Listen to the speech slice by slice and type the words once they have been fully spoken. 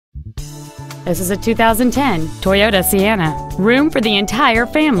This is a 2010 Toyota Sienna. Room for the entire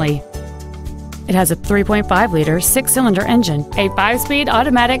family. It has a 3.5-liter six-cylinder engine, a 5-speed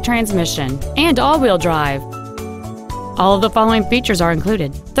automatic transmission, and all-wheel drive. All of the following features are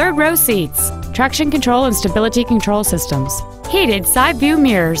included: third-row seats, traction control and stability control systems, heated side-view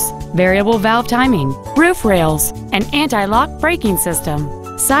mirrors, variable valve timing, roof rails, an anti-lock braking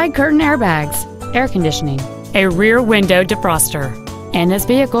system, side curtain airbags, air conditioning, a rear window defroster, and this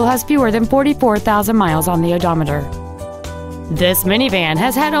vehicle has fewer than 44,000 miles on the odometer. This minivan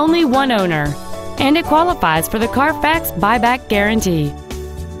has had only one owner, and it qualifies for the Carfax buyback guarantee.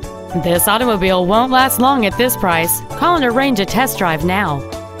 This automobile won't last long at this price. Call and arrange a test drive now.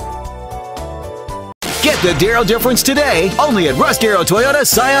 Get the Darrow difference today, only at Russ Darrow Toyota,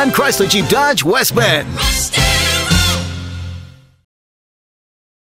 Scion, Chrysler, Jeep, Dodge, West Bend.